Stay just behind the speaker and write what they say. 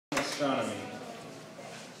astronomy.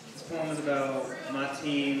 This poem is about my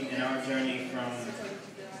team and our journey from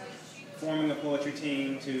forming a poetry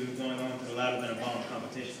team to going on to the Louder Than a Bomb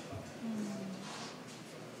competition.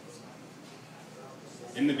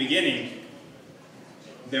 In the beginning,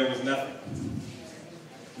 there was nothing.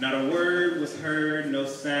 Not a word was heard, no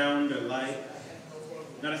sound or light,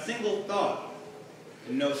 not a single thought,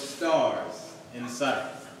 and no stars in sight.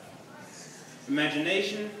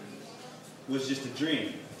 Imagination was just a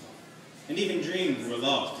dream, and even dreams were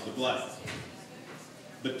lost to the blight.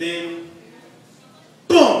 But then,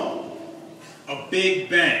 boom! A big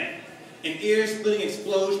bang. An ear-splitting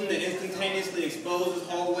explosion that instantaneously exposes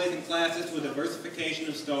hallways and classes to a diversification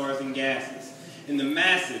of stars and gases. And the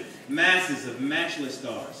masses of matchless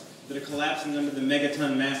stars that are collapsing under the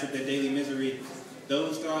megaton mass of their daily misery,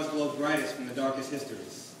 those stars glow brightest from the darkest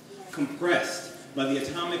histories. Compressed by the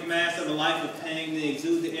atomic mass of a life of pain, they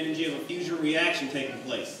exude the energy of a fusion reaction taking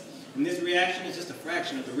place. And this reaction is just a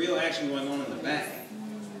fraction of the real action going on in the back.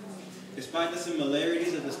 Despite the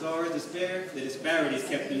similarities of the stars' despair, the disparities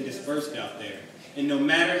kept them dispersed out there. And no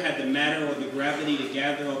matter had the matter or the gravity to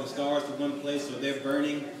gather all the stars to one place so their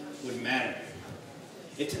burning would matter.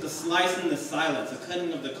 It took a slice in the silence, a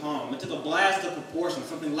cutting of the calm. It took a blast of proportion,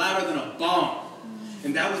 something louder than a bomb.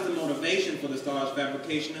 And that was the motivation for the stars'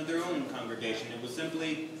 fabrication of their own congregation. It was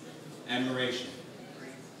simply admiration.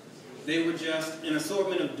 They were just an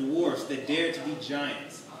assortment of dwarfs that dared to be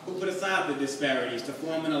giants, who put aside the disparities to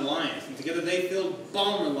form an alliance, and together they filled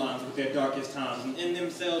bomber lines with their darkest times, and in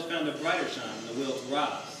themselves found a brighter shine and the will to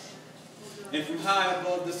rise. And from high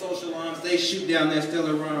above the social lines, they shoot down their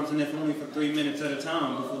stellar rhymes, and if only for 3 minutes at a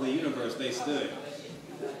time before the universe they stood.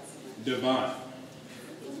 Divine.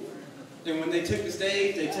 And when they took the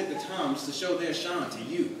stage, they took the time just to show their shine to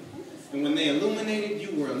you. And when they illuminated,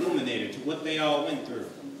 you were illuminated to what they all went through.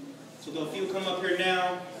 So though few come up here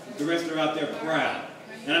now, the rest are out there proud.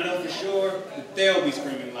 And I know for sure that they'll be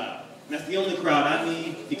screaming loud. And that's the only crowd I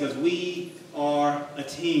need, because we are a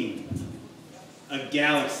team, a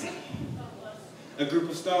galaxy. A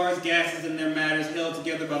group of stars, gases, and their matters held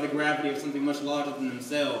together by the gravity of something much larger than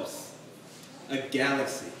themselves. A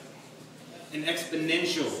galaxy. And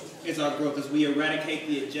exponential is our growth as we eradicate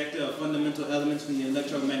the ejecta of fundamental elements from the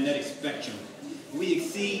electromagnetic spectrum. We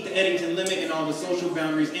exceed the Eddington limit and all the social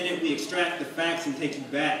boundaries in it. We extract the facts and take you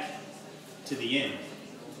back to the end.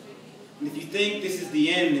 And if you think this is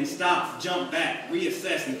the end, then stop, jump back,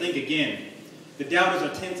 reassess, and think again. The doubters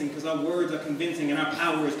are tensing because our words are convincing and our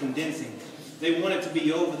power is condensing. They want it to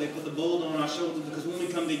be over. They put the boulder on our shoulders because when we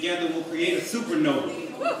come together, we'll create a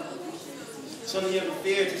supernova. So when you ever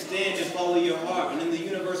fear to stand, just follow your heart. And in the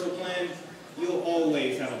universal plan, you'll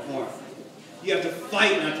always have a part. You have to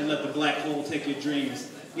fight not to let the black hole take your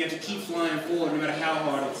dreams. You have to keep flying forward no matter how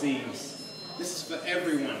hard it seems. This is for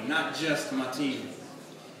everyone, not just my team.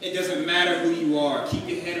 It doesn't matter who you are. Keep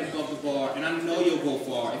your head above the bar, and I know you'll go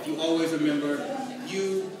far if you always remember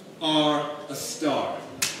you are a star.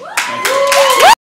 Thank you.